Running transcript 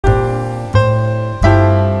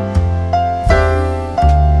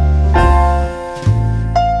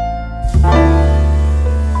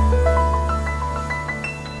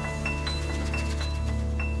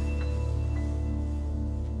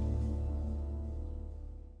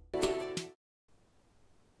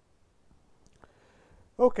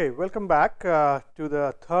Okay, welcome back to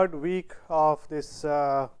the third week of this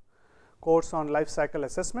course on life cycle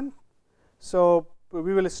assessment. So,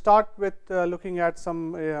 we will start with looking at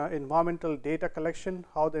some environmental data collection,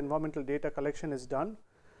 how the environmental data collection is done.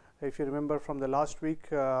 If you remember from the last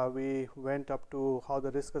week, we went up to how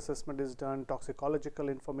the risk assessment is done, toxicological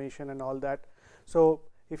information and all that. So,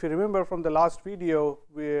 if you remember from the last video,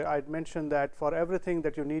 I had mentioned that for everything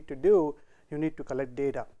that you need to do, you need to collect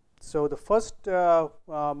data. So, the first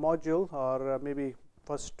module or maybe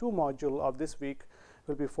first two module of this week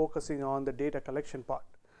will be focusing on the data collection part,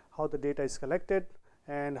 how the data is collected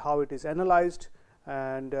and how it is analyzed,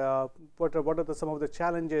 and what are some of the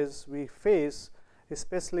challenges we face,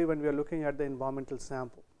 especially when we are looking at the environmental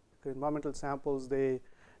sample. The environmental samples, they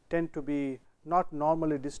tend to be not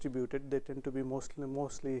normally distributed, they tend to be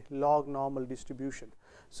mostly log normal distribution.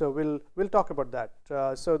 So, we'll talk about that.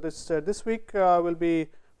 So, this week will be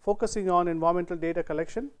focusing on environmental data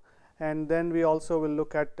collection, and then we also will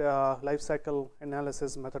look at life cycle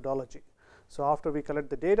analysis methodology. So, after we collect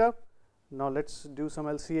the data, now let's do some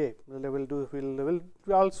LCA.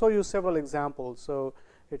 I'll show you several examples, so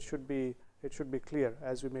it should be clear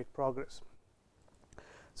as we make progress.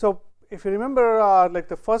 So, if you remember, like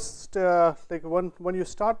the first like when you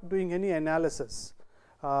start doing any analysis,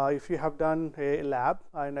 if you have done a lab,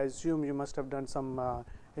 and I assume you must have done some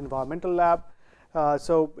environmental lab.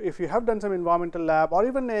 So, if you have done some environmental lab or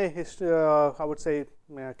even I would say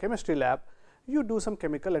chemistry lab, you do some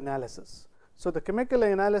chemical analysis. So, the chemical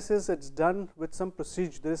analysis, it's done with some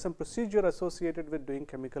procedure. There is some procedure associated with doing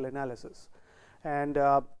chemical analysis, and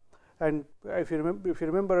if you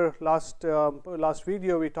remember last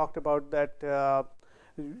video, we talked about that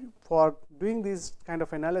for doing these kind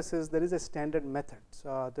of analysis, there is a standard methods.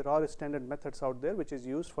 There are standard methods out there which is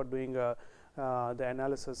used for doing the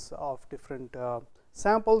analysis of different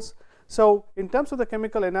samples. So, in terms of the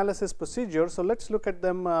chemical analysis procedure, so let's look at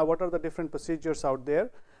them. What are the different procedures out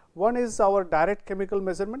there? One is our direct chemical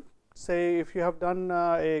measurement. Say if you have done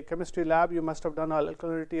a chemistry lab, you must have done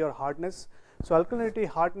alkalinity or hardness. So, alkalinity,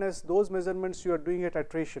 hardness, those measurements you are doing a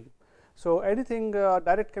titration. So, anything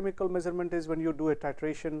direct chemical measurement is when you do a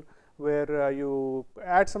titration, where you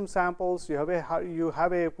add some samples, you have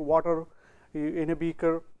a water in a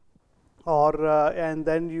beaker, or and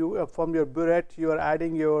then you from your burette you are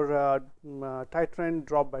adding your titrant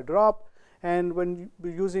drop by drop, and when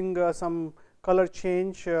you using some color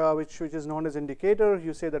change which is known as indicator,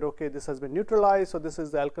 you say that okay, this has been neutralized. So, this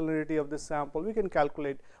is the alkalinity of this sample, we can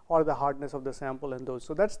calculate, or the hardness of the sample and those.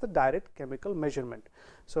 So, that is the direct chemical measurement.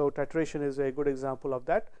 So, titration is a good example of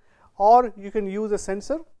that. Or you can use a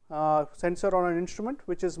sensor on an instrument,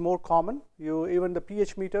 which is more common. Even the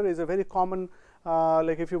pH meter is a very common,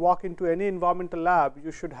 like if you walk into any environmental lab,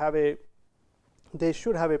 they should have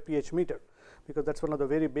a pH meter, because that is one of the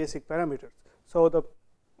very basic parameters. So, the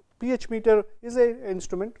pH meter is a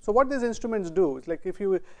instrument. So, what these instruments do is, like if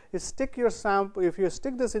you stick your sample, if you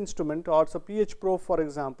stick this instrument or so pH probe for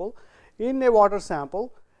example in a water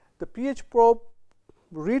sample, the pH probe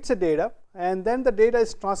reads the data, and then the data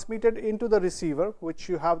is transmitted into the receiver, which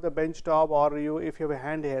you have the bench top, or if you have a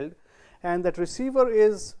handheld, and that receiver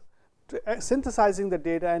is synthesizing the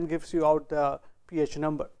data and gives you out the pH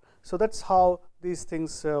number. So, that is how these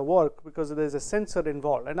things work, because there is a sensor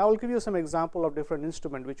involved, and I will give you some example of different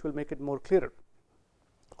instrument which will make it more clearer.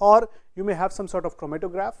 Or you may have some sort of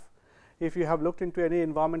chromatograph. If you have looked into any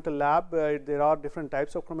environmental lab, there are different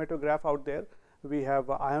types of chromatograph out there. We have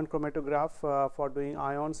ion chromatograph for doing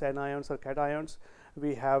ions, anions or cations.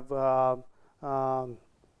 We have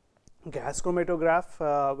gas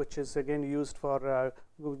chromatograph, which is again used for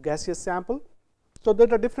gaseous sample. So,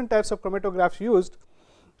 there are different types of chromatographs used.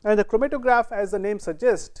 And the chromatograph, as the name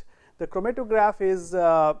suggests, the chromatograph is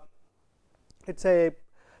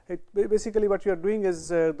basically what you are doing is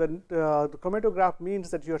the chromatograph means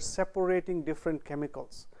that you are separating different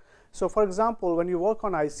chemicals. So, for example, when you work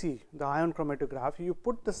on IC, the ion chromatograph, you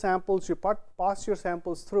put the samples, you pass your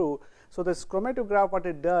samples through. So, this chromatograph, what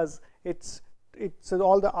it does, it's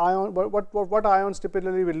all the ion. What ions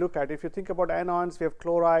typically we look at? If you think about anions, we have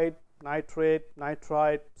chloride, nitrate,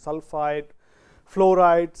 nitrite, sulfide,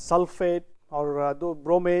 fluoride, sulfate, or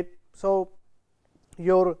bromate. So,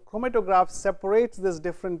 your chromatograph separates these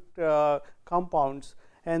different compounds,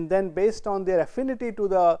 and then based on their affinity to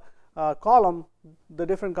the column, the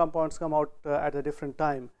different compounds come out at a different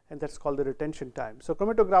time, and that is called the retention time. So,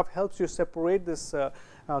 chromatograph helps you separate these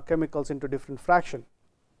chemicals into different fraction.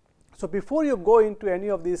 So, before you go into any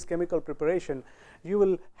of these chemical preparation, you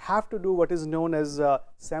will have to do what is known as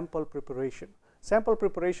sample preparation. Sample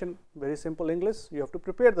preparation, very simple English, you have to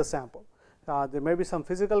prepare the sample. There may be some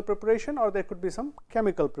physical preparation or there could be some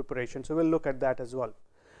chemical preparation. So, we will look at that as well.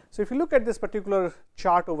 So, if you look at this particular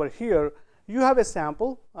chart over here, you have a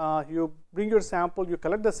sample, you bring your sample, you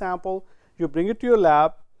collect the sample, you bring it to your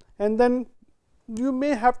lab, and then you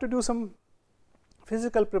may have to do some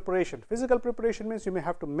physical preparation. Physical preparation means you may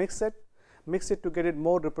have to mix it to get it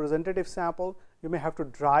more representative sample. You may have to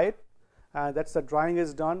dry it, that's the drying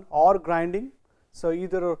is done, or grinding. So,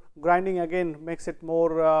 either grinding again makes it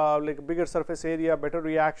more like bigger surface area, better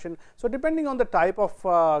reaction. So, depending on the type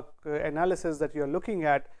of analysis that you are looking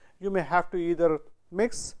at, you may have to either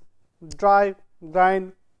mix, dry,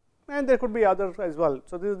 grind, and there could be others as well.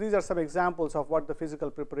 So, these are some examples of what the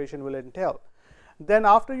physical preparation will entail. Then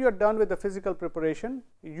after you are done with the physical preparation,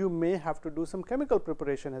 you may have to do some chemical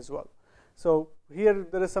preparation as well. So, here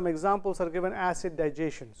there is some examples are given. Acid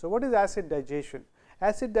digestion. So, what is acid digestion?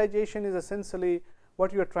 Acid digestion is essentially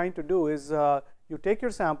what you are trying to do is you take your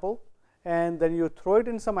sample and then you throw it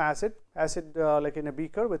in some acid like in a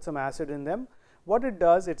beaker with some acid in them. What it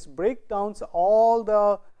does, it breaks down all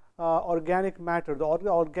the organic matter, the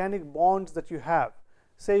organic bonds that you have.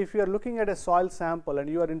 Say if you are looking at a soil sample and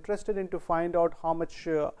you are interested in to find out how much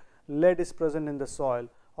lead is present in the soil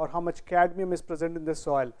or how much cadmium is present in the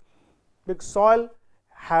soil. Because soil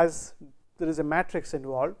has, there is a matrix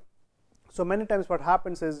involved. So, many times what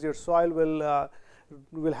happens is your soil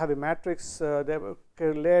will have a matrix,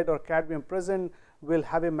 lead or cadmium present, will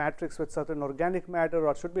have a matrix with certain organic matter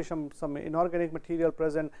or should be some inorganic material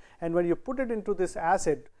present, and when you put it into this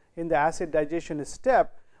acid in the acid digestion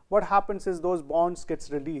step, what happens is those bonds gets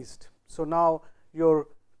released. So, now your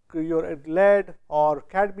lead or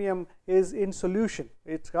cadmium is in solution,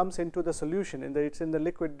 it comes into the solution, it's in the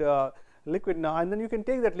liquid now, and then you can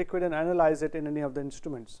take that liquid and analyze it in any of the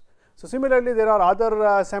instruments. So, similarly, there are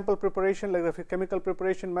other sample preparation like the chemical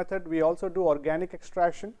preparation method. We also do organic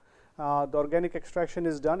extraction. The organic extraction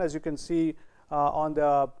is done, as you can see on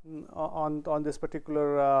this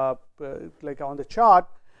particular like on the chart.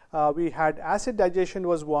 We had acid digestion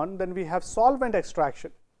was one, then we have solvent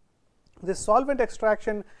extraction. This solvent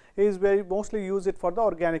extraction is where we mostly use it for the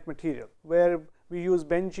organic material, where we use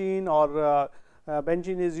benzene or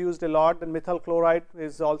benzene is used a lot, and methyl chloride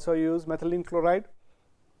is also used, methylene chloride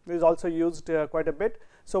is also used quite a bit.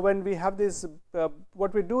 So, when we have this,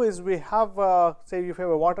 what we do is we have say if you have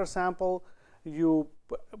a water sample, you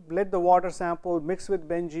let the water sample mix with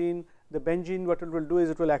benzene. The benzene, what it will do is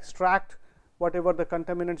it will extract whatever the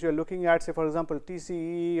contaminants you are looking at, say for example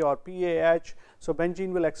TCE or PAH. So,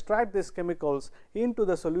 benzene will extract these chemicals into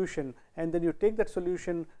the solution, and then you take that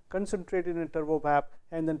solution, concentrate it in a turbovap,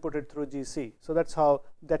 and then put it through GC. So, that is how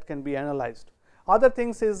that can be analyzed. Other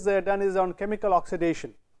things is done is on chemical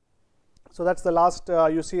oxidation. So, that is the last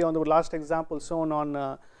you see on the last example shown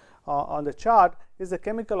on the chart is the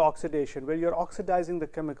chemical oxidation, where you are oxidizing the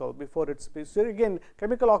chemical before it's. So, again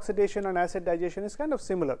chemical oxidation and acid digestion is kind of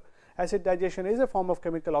similar. Acid digestion is a form of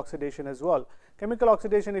chemical oxidation as well. Chemical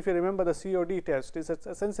oxidation, if you remember the COD test, is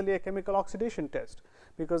essentially a chemical oxidation test,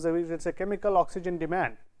 because it's a chemical oxygen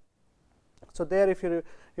demand. So, there if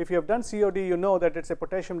you have done COD, you know that it's a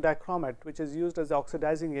potassium dichromate which is used as the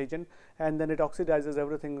oxidizing agent, and then it oxidizes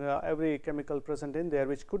everything, every chemical present in there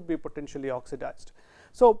which could be potentially oxidized.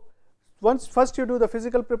 So, first you do the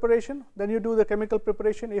physical preparation, then you do the chemical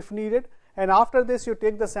preparation if needed, and after this you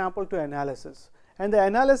take the sample to analysis. And the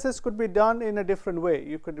analysis could be done in a different way.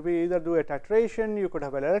 You could either do a titration, you could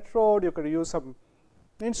have an electrode, you could use some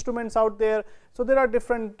instruments out there. So, there are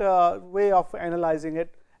different way of analyzing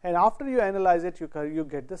it, and after you analyze it, you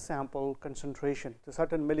get the sample concentration, the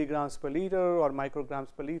certain milligrams per liter or micrograms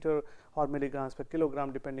per liter or milligrams per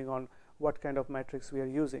kilogram, depending on what kind of matrix we are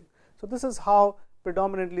using. So, this is how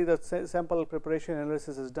predominantly the sample preparation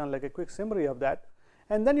analysis is done, like a quick summary of that,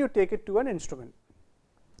 and then you take it to an instrument.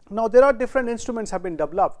 Now, there are different instruments have been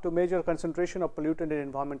developed to measure concentration of pollutant in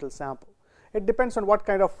environmental sample. It depends on what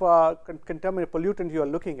kind of contaminant pollutant you are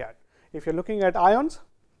looking at. If you are looking at ions,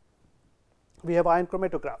 we have ion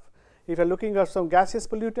chromatograph. If you are looking at some gaseous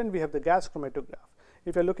pollutant, we have the gas chromatograph.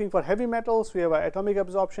 If you are looking for heavy metals, we have an atomic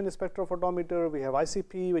absorption spectrophotometer, we have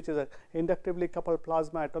ICP, which is an inductively coupled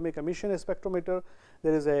plasma atomic emission spectrometer.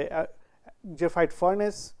 There is a graphite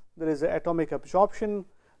furnace, there is an atomic absorption,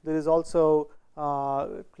 there is also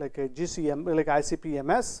like a GCM, like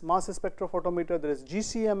ICP-MS mass spectrophotometer, there is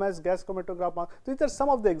GCMS gas chromatograph. These are some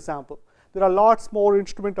of the examples. There are lots more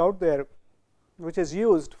instruments out there which is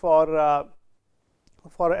used for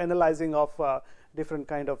analyzing of different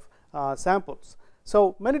kind of samples.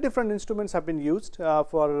 So, many different instruments have been used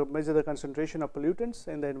for measure the concentration of pollutants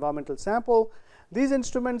in the environmental sample. These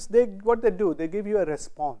instruments, what they do, they give you a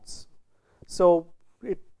response. So,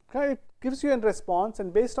 it gives you a response,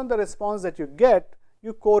 and based on the response that you get,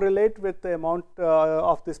 you correlate with the amount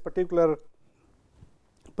of this particular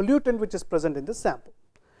pollutant which is present in the sample.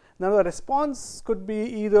 Now, the response could be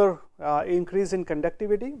either increase in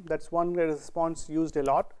conductivity, that's one response used a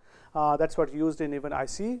lot, that's what used in even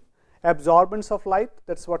IC. Absorbance of light,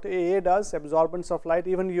 that's what AA does, absorbance of light.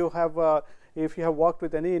 Even you have, if you have worked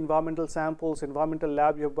with any environmental samples, environmental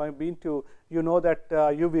lab you have been to, you know that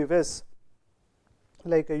UV vis,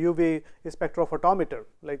 like a UV spectrophotometer,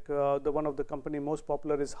 like the one of the company most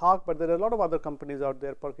popular is Hawk, but there are a lot of other companies out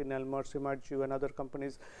there, Perkin-Elmer, Shimadzu, and other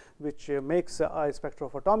companies which makes a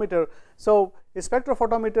spectrophotometer. So a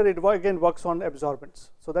spectrophotometer, it again works on absorbance.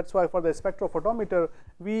 So that's why for the spectrophotometer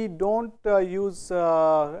we don't use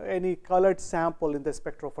any colored sample in the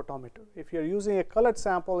spectrophotometer. If you're using a colored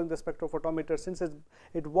sample in the spectrophotometer, since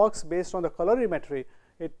it works based on the colorimetry,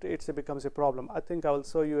 it becomes a problem. I think I will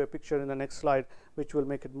show you a picture in the next slide which will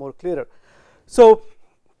make it more clearer. So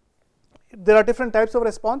there are different types of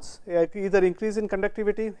response, either increase in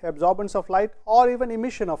conductivity, absorbance of light, or even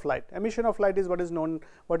emission of light. Emission of light is what is known,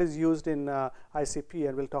 what is used in ICP,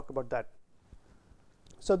 and we'll talk about that.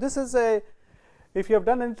 So this is a, if you have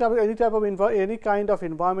done any kind of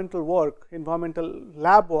environmental work, environmental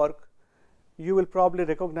lab work, you will probably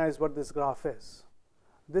recognize what this graph is.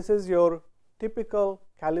 This is your typical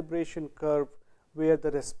calibration curve where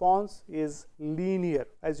the response is linear.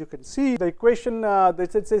 As you can see, the equation,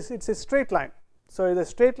 it's a straight line. So the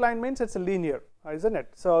straight line means it's a linear, isn't it?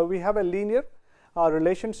 So we have a linear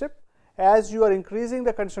relationship. As you are increasing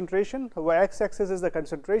the concentration, the x-axis is the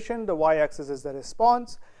concentration, the y-axis is the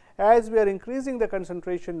response. As we are increasing the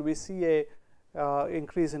concentration, we see a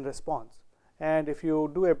increase in response. And if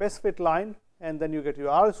you do a best fit line, and then you get your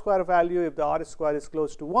R square value, if the R square is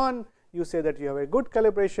close to 1, you say that you have a good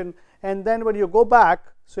calibration. And then when you go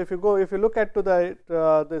back, so if you look at to the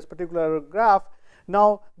this particular graph,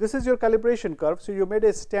 now this is your calibration curve. So you made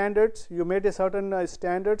a standards, you made a certain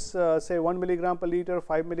standards, say 1 milligram per liter,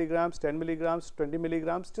 5 milligrams, 10 milligrams, 20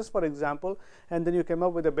 milligrams, just for example, and then you came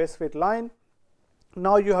up with a best fit line.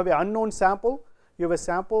 Now you have an unknown sample, you have a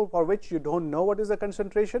sample for which you don't know what is the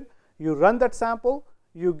concentration. You run that sample,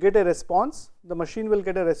 you get a response, the machine will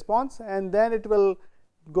get a response, and then it will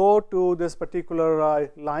go to this particular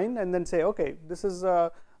line and then say, okay, this is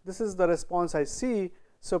the response I see.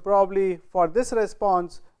 So probably for this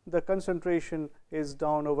response, the concentration is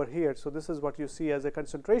down over here. So this is what you see as a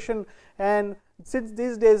concentration. And since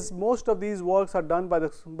these days most of these works are done by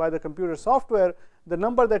the computer software, the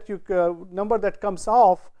number that comes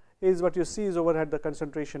off is what you see is over at the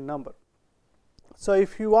concentration number. So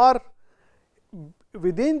if you are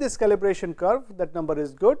within this calibration curve, that number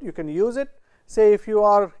is good, you can use it. Say if you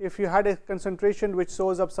had a concentration which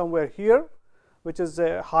shows up somewhere here, which is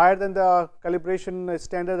higher than the calibration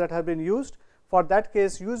standard that have been used, for that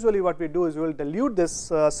case usually what we do is we will dilute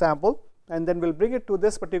this sample and then we'll bring it to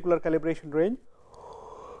this particular calibration range,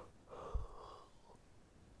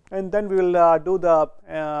 and then we will do the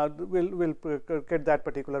we'll get that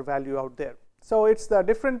particular value out there. So it's the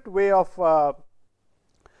different way of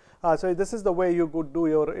so this is the way you could do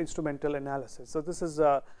your instrumental analysis. So this is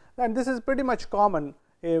and this is pretty much common.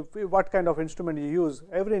 What kind of instrument you use,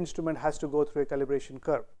 every instrument has to go through a calibration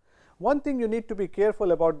curve. One thing you need to be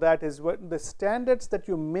careful about that is what the standards that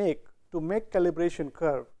you make to make calibration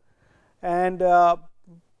curve, and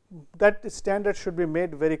that standard should be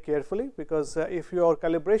made very carefully, because if your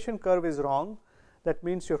calibration curve is wrong, that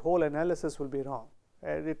means your whole analysis will be wrong.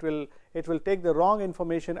 And it will take the wrong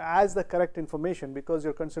information as the correct information, because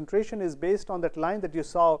your concentration is based on that line that you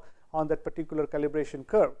saw on that particular calibration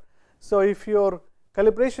curve. So if your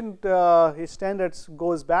calibration standards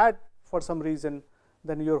goes bad for some reason,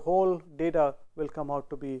 then your whole data will come out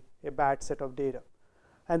to be a bad set of data.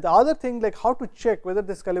 And the other thing, like how to check whether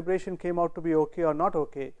this calibration came out to be okay or not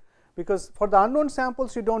okay, because for the unknown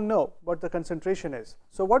samples you don't know what the concentration is.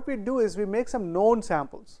 So what we do is we make some known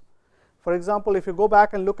samples. For example, if you go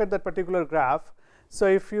back and look at that particular graph, so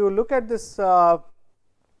if you look at this the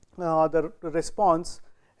response,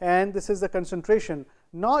 and this is the concentration.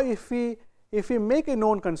 Now if we make a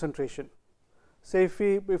known concentration, say if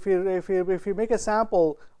we make a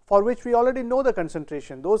sample for which we already know the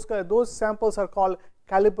concentration, those samples are called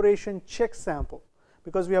calibration check sample,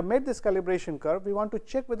 because we have made this calibration curve, we want to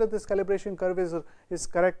check whether this calibration curve is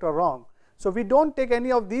correct or wrong. So we don't take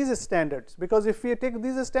any of these standards, because if we take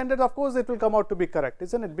these standards, of course it will come out to be correct,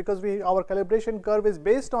 isn't it? Because our calibration curve is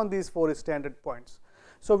based on these 4 standard points.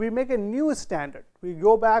 So we make a new standard. We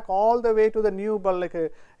go back all the way to the new, but like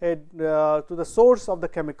to the source of the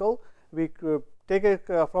chemical. We take it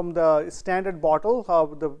from the standard bottle,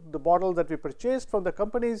 the bottle that we purchased from the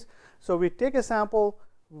companies. So we take a sample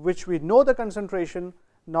which we know the concentration.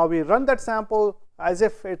 Now we run that sample as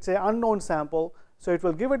if it's an unknown sample, so it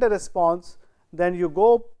will give it a response. Then you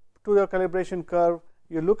go to your calibration curve,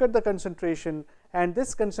 you look at the concentration, and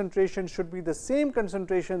this concentration should be the same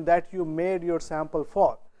concentration that you made your sample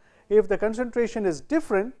for. If the concentration is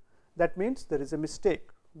different, that means there is a mistake.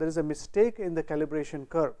 There is a mistake in the calibration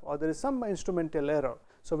curve, or there is some instrumental error.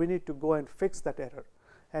 So we need to go and fix that error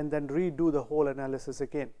and then redo the whole analysis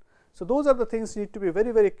again. So those are the things you need to be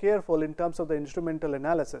very, very careful in terms of the instrumental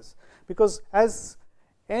analysis, because as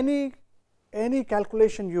any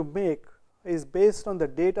calculation you make is based on the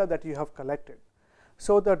data that you have collected.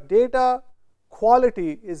 So the data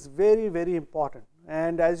quality is very, very important.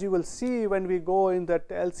 And as you will see when we go in that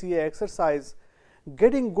LCA exercise,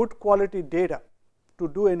 getting good quality data to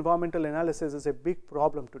do environmental analysis is a big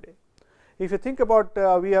problem today. If you think about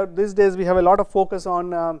these days we have a lot of focus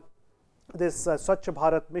on this Swachh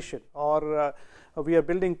Bharat mission, or we are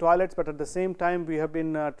building toilets, but at the same time we have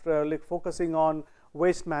been like focusing on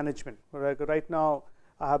waste management. Right now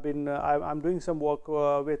I'm doing some work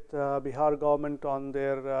with Bihar government on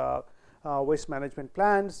their waste management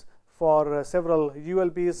plans for several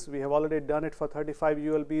ULBs. We have already done it for 35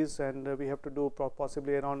 ULBs, and we have to do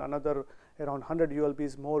possibly around 100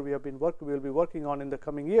 ULBs more. We will be working on in the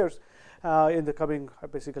coming years, in the coming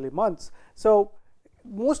basically months. So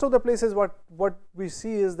most of the places what we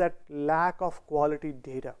see is that lack of quality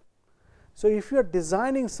data. So if you are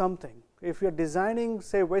designing something, if you are designing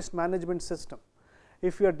say waste management system,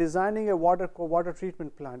 if you are designing a water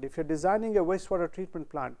treatment plant, if you are designing a wastewater treatment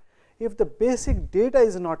plant, if the basic data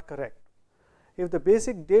is not correct, if the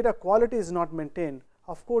basic data quality is not maintained,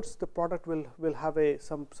 of course the product will have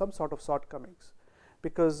some sort of shortcomings.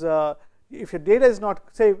 Because if your data is not,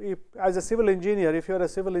 say as a civil engineer, if you are a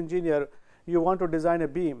civil engineer, you want to design a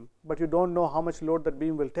beam, but you don't know how much load that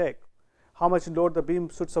beam will take, how much load the beam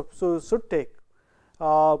should take.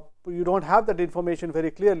 You don't have that information very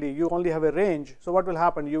clearly, you only have a range. So what will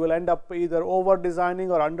happen? You will end up either over designing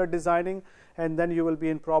or under designing, and then you will be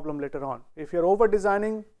in problem later on. If you're over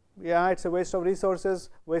designing, yeah, it's a waste of resources,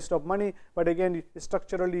 waste of money, but again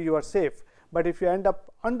structurally you are safe. But if you end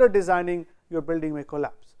up under designing, your building may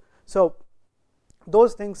collapse. So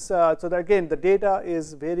those things, so that again the data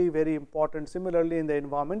is very, very important. Similarly in the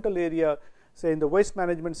environmental area, say in the waste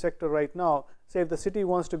management sector right now, say if the city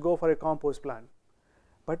wants to go for a compost plant,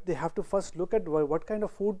 but they have to first look at what kind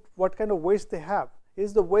of food, what kind of waste they have.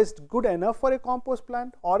 Is the waste good enough for a compost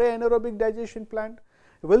plant or an anaerobic digestion plant?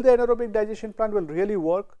 Will the anaerobic digestion plant will really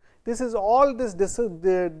work? This is all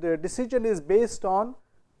the decision is based on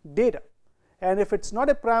data. And if it's not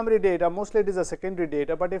a primary data, mostly it is a secondary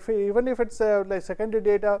data. But even if it's like secondary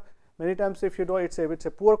data, many times if you know it's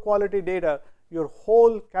a poor quality data, your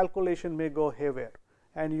whole calculation may go haywire,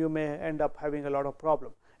 and you may end up having a lot of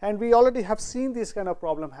problem. And we already have seen this kind of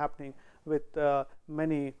problem happening with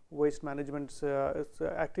many waste management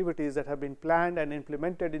activities that have been planned and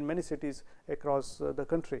implemented in many cities across the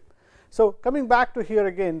country. So coming back to here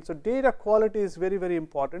again, so data quality is very, very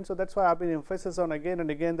important. So that's why I've been emphasis on again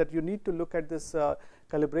and again that you need to look at this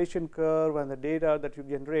calibration curve and the data that you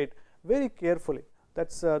generate very carefully.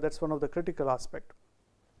 That's one of the critical aspect.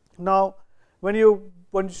 Now,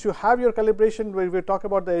 once you have your calibration, when we talk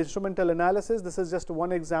about the instrumental analysis, this is just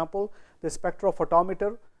one example, the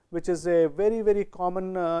spectrophotometer, which is a very, very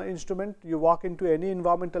common instrument. You walk into any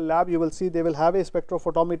environmental lab, you will see they will have a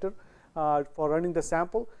spectrophotometer for running the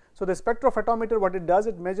sample. So the spectrophotometer, what it does,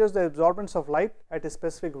 it measures the absorbance of light at a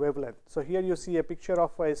specific wavelength. So here you see a picture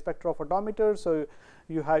of a spectrophotometer. So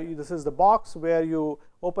you have, this is the box where you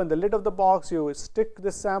open the lid of the box, you stick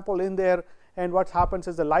this sample in there, and what happens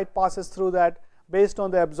is the light passes through that based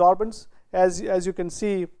on the absorbance. As you can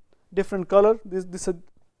see, different color. These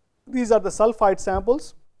are the sulfide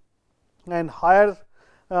samples, and higher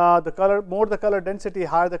the color, more the color density,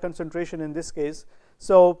 higher the concentration in this case.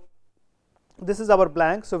 So this is our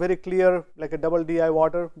blank, so very clear, like a double DI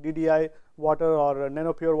water, DDI water, or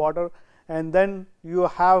nanopure water. And then you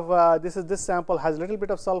have this sample has a little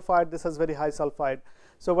bit of sulfide, this has very high sulfide.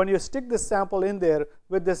 So when you stick this sample in there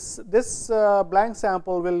with this blank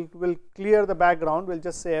sample will clear the background. We'll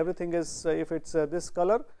just say everything is if it's this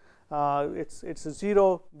color, it's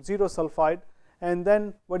zero sulfide. And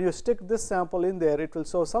then when you stick this sample in there, it will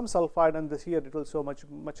show some sulfide, and this here it will show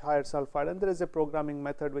much higher sulfide. And there is a programming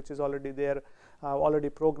method which is already there, already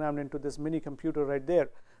programmed into this mini computer right there.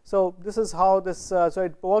 So this is how this so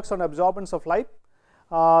it works on absorbance of light.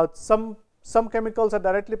 Some some chemicals are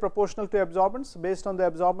directly proportional to absorbance. Based on the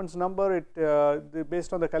absorbance number,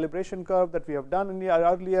 based on the calibration curve that we have done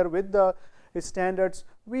earlier with the standards,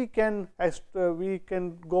 we can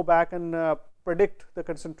go back and predict the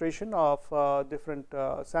concentration of different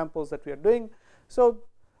samples that we are doing. So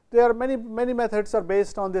there are many methods are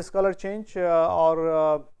based on this color change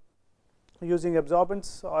or using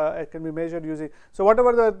absorbance. It can be measured using, so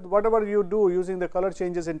whatever you do using the color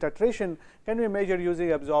changes in titration can be measured using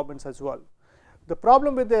absorbance as well. The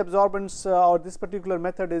problem with the absorbance or this particular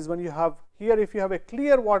method is when you have here, if you have a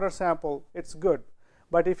clear water sample, it's good,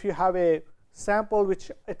 but if you have a sample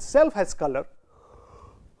which itself has color,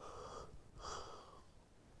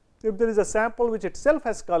 if there is a sample which itself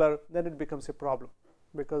has color, then it becomes a problem,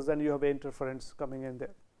 because then you have interference coming in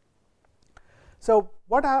there. So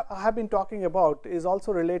what I have been talking about is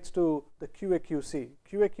also relates to the QA/QC.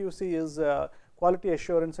 QA/QC is quality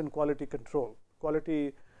assurance and quality control.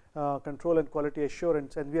 Quality control and quality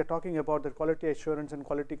assurance, and we are talking about the quality assurance and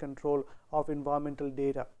quality control of environmental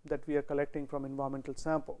data that we are collecting from environmental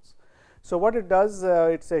samples. So what it does,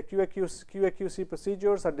 it's a QA/QC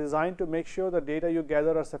procedures are designed to make sure the data you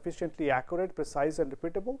gather are sufficiently accurate, precise, and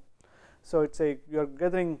repeatable. So it's you're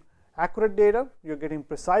gathering accurate data, you're getting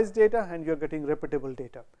precise data, and you're getting repeatable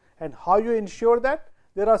data. And how you ensure that?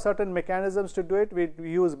 There are certain mechanisms to do it.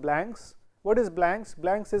 We use blanks. What is blanks?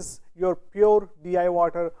 Blanks is your pure DI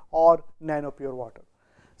water or nanopure water.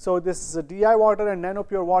 So this DI water and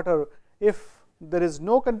nanopure water, if there is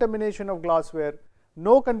no contamination of glassware,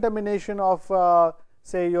 no contamination of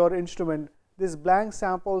say your instrument, this blank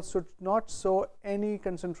sample should not show any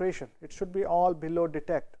concentration. It should be all below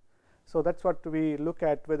detect. So that's what we look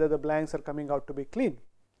at, whether the blanks are coming out to be clean.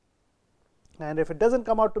 And if it doesn't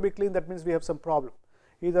come out to be clean, that means we have some problem.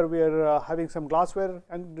 Either we are having some glassware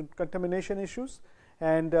and contamination issues,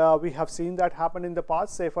 and we have seen that happen in the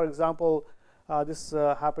past. Say for example, this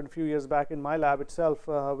happened a few years back in my lab itself.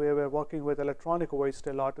 We were working with electronic waste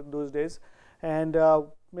a lot in those days, and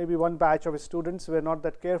maybe one batch of students were not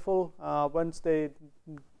that careful. Once they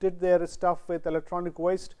did their stuff with electronic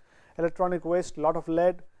waste, a lot of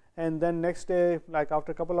lead. And then next day, like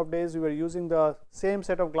after a couple of days, we were using the same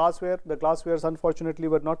set of glassware. The glasswares unfortunately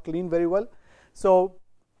were not cleaned very well. So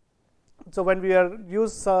when we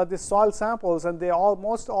use the soil samples, and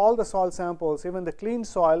almost all the soil samples, even the clean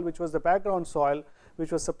soil, which was the background soil,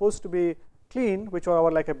 which was supposed to be clean, which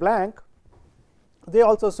were like a blank, they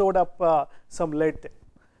also showed up some lead there.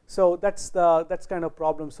 So that's kind of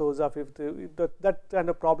problem shows up. If that kind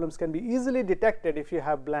of problems can be easily detected if you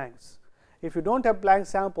have blanks. If you don't have blank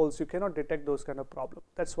samples, you cannot detect those kind of problems.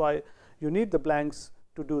 That's why you need the blanks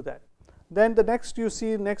to do that. Then the next you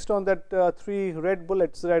see next on that 3 red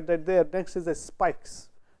bullets right there, next is the spikes.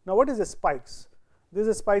 Now what is the spikes?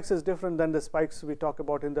 These spikes is different than the spikes we talk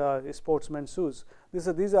about in the sportsman shoes.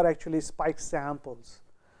 These are actually spike samples.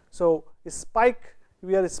 So a spike,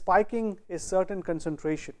 we are spiking a certain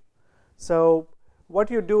concentration. So what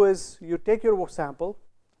you do is you take your sample,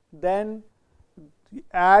 then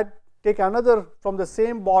take another from the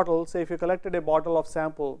same bottle. Say if you collected a bottle of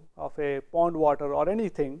sample of a pond water or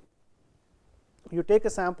anything, you take a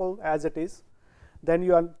sample as it is, then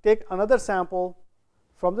you take another sample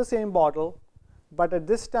from the same bottle, but at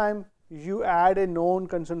this time you add a known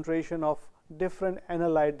concentration of different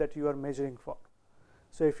analyte that you are measuring for.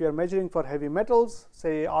 So if you are measuring for heavy metals,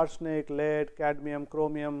 say arsenic, lead, cadmium,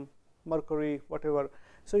 chromium, mercury, whatever,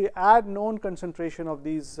 so you add known concentration of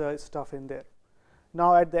these stuff in there.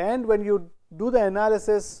 Now at the end, when you do the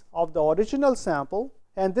analysis of the original sample,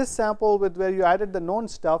 and this sample with where you added the known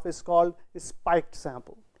stuff is called a spiked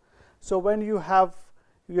sample. So when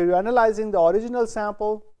you're analyzing the original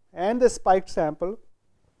sample and the spiked sample,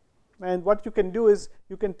 and what you can do is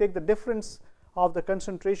you can take the difference of the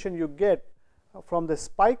concentration you get from the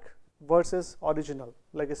spike versus original,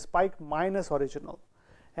 like a spike minus original,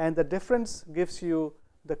 and the difference gives you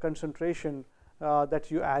the concentration that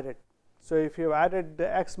you added. So if you added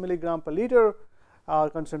the X milligram per liter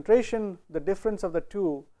concentration, the difference of the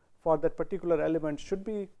two for that particular element should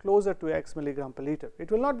be closer to X milligram per liter.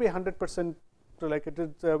 It will not be 100%, like it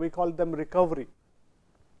is, we call them recovery,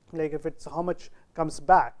 like if it's how much comes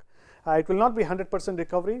back. It will not be 100%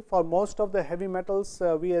 recovery. For most of the heavy metals,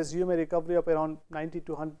 we assume a recovery of around 90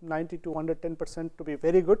 to 110% to be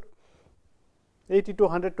very good. 80 to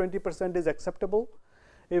 120% is acceptable.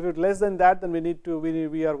 If it's less than that, then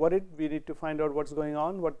we are worried. We need to find out what's going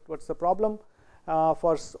on, what's the problem.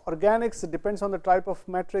 For organics, it depends on the type of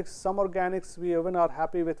matrix. Some organics we even are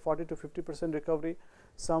happy with 40 to 50% recovery.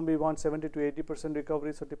 Some we want 70 to 80%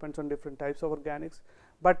 recovery. So it depends on different types of organics.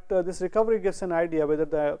 But this recovery gives an idea whether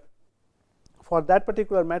the for that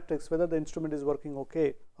particular matrix whether the instrument is working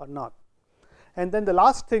okay or not. And then the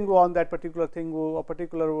last thing on that particular thing or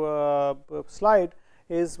particular slide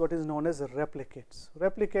is what is known as replicates.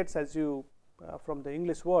 Replicates, as you from the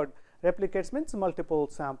English word, replicates means multiple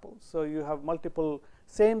samples. So you have multiple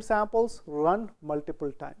same samples run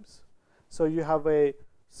multiple times. So you have a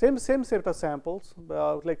same set of samples,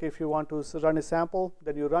 like if you want to run a sample,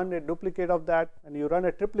 then you run a duplicate of that and you run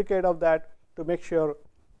a triplicate of that to make sure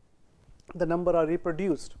the number are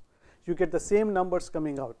reproduced. You get the same numbers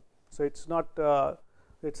coming out. So it's not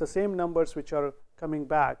it's the same numbers which are coming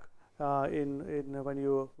back when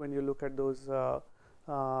you look at those.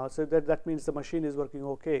 So that means the machine is working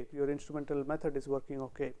okay. Your instrumental method is working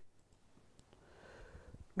okay.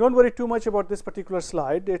 Don't worry too much about this particular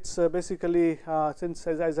slide. It's basically since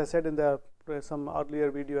as I said in the some earlier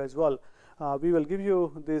video as well, we will give you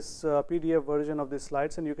this PDF version of these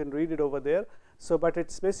slides and you can read it over there. So, but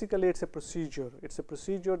it's basically it's a procedure. It's a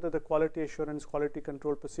procedure that the quality assurance, quality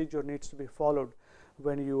control procedure needs to be followed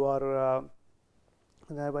when you are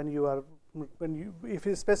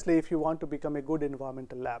especially if you want to become a good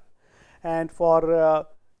environmental lab. And for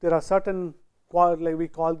there are certain like we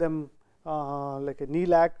call them like a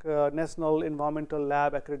NELAC, National Environmental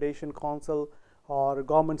Lab Accreditation Council, or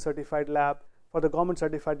government certified lab. For the government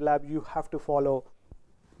certified lab, you have to follow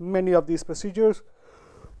many of these procedures.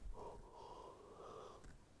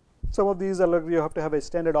 Some of these are like you have to have a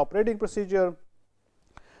standard operating procedure,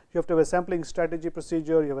 you have to have a sampling strategy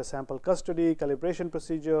procedure, you have a sample custody, calibration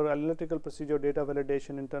procedure, analytical procedure, data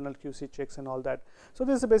validation, internal QC checks and all that. So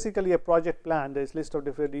this is basically a project plan. There is list of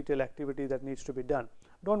different detailed activity that needs to be done.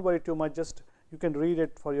 Don't worry too much, just you can read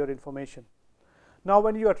it for your information. Now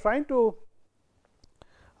when you are trying to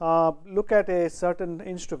look at a certain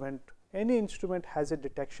instrument, any instrument has a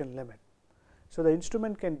detection limit. So the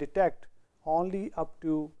instrument can detect only up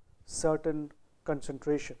to certain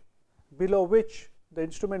concentration, below which the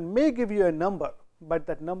instrument may give you a number, but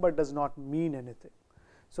that number does not mean anything.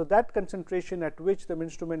 So that concentration at which the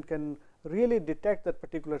instrument can really detect that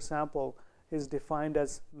particular sample is defined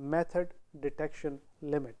as method detection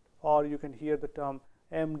limit, or you can hear the term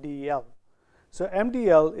MDL. So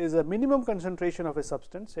MDL is a minimum concentration of a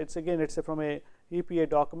substance. It's again, it's from a EPA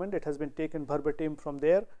document. It has been taken verbatim from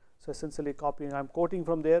there. So essentially copying, I'm quoting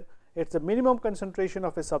from there. It's the minimum concentration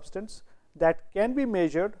of a substance that can be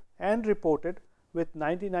measured and reported with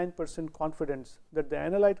 99% confidence that the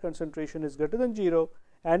analyte concentration is greater than 0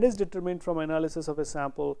 and is determined from analysis of a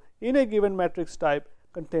sample in a given matrix type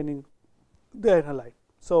containing the analyte.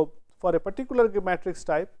 So for a particular matrix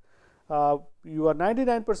type, you are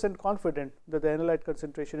 99% confident that the analyte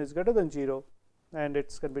concentration is greater than 0 and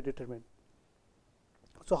it can be determined.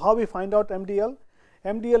 So how we find out MDL?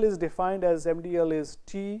 MDL is defined as MDL is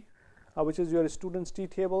T, which is your student's T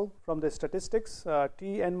table from the statistics,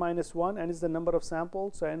 T n minus 1, n is the number of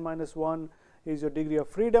samples. So n minus 1 is your degree of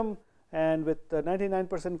freedom, and with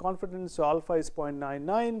 99% confidence, so alpha is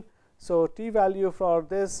 0.99. So T value for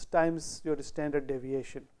this times your standard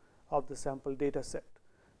deviation of the sample data set.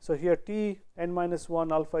 So here T n minus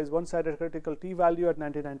 1 alpha is one-sided critical T value at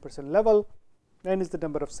 99% level, n is the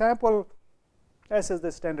number of sample, S is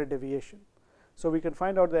the standard deviation. So we can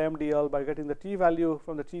find out the MDL by getting the T value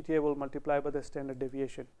from the T table multiplied by the standard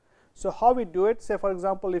deviation. So how we do it? Say for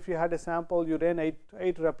example, if you had a sample, you ran 8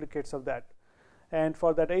 replicates of that, and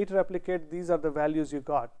for that 8 replicate, these are the values you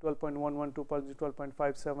got: 12.11,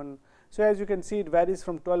 12.57. So as you can see, it varies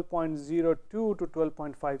from 12.02 to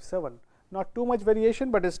 12.57. Not too much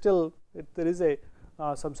variation, but it's still there is a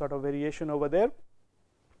some sort of variation over there.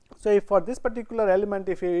 So if for this particular element,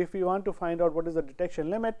 if you want to find out what is the detection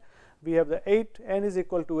limit, we have the 8, n is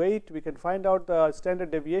equal to 8. We can find out the standard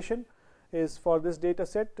deviation is for this data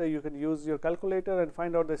set. You can use your calculator and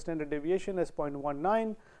find out the standard deviation as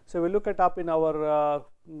 0.19. So we look it up in our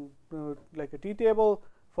like a T table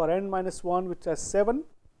for n minus 1, which has 7,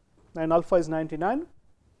 and alpha is 99.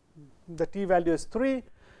 The T value is 3.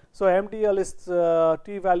 So MDL is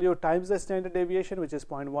T value times the standard deviation, which is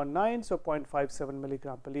 0.19, so 0.57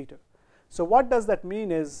 milligram per liter. So what does that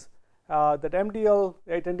mean is that MDL,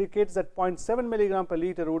 it indicates that 0.7 milligram per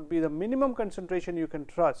liter would be the minimum concentration you can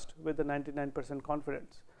trust with the 99%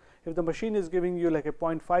 confidence. If the machine is giving you like a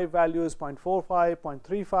 0.5 values, 0.45,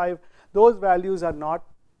 0.35, those values are not,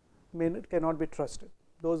 cannot be trusted.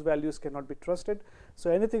 Those values cannot be trusted.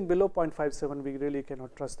 So anything below 0.57, we really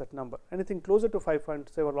cannot trust that number. Anything closer to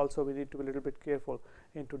 5.7 also, we need to be a little bit careful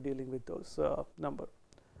into dealing with those number.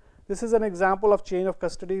 This is an example of chain of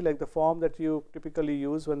custody, like the form that you typically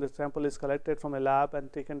use when the sample is collected from a lab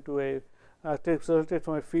and taken to a selected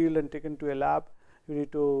from a field and taken to a lab. you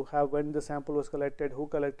need to have when the sample was collected, who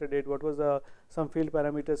collected it, what was some field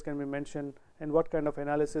parameters can be mentioned, and what kind of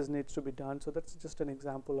analysis needs to be done. So that's just an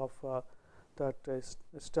example of that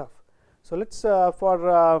stuff. So let's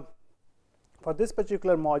for this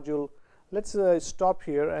particular module, let's stop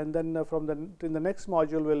here, and then in the next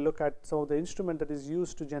module we'll look at some of the instrument that is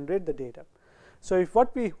used to generate the data. So if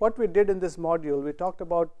what we did in this module, we talked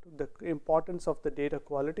about the importance of the data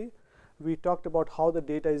quality. We talked about how the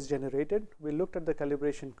data is generated. We looked at the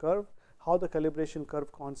calibration curve, how the calibration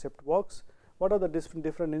curve concept works, what are the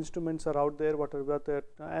different instruments are out there,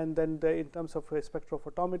 and then in terms of a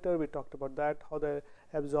spectrophotometer, we talked about that, how the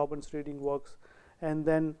absorbance reading works, and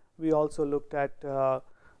then we also looked at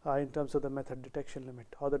in terms of the method detection limit,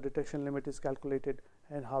 how the detection limit is calculated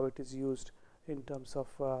and how it is used in terms of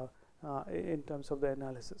the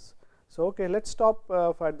analysis. So okay, let's stop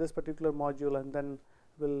for this particular module, and then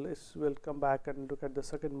we'll come back and look at the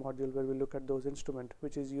second module where we look at those instruments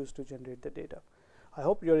which is used to generate the data. I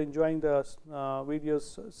hope you're enjoying the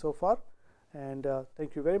videos so far, and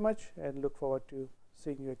thank you very much, and look forward to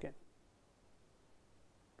seeing you again.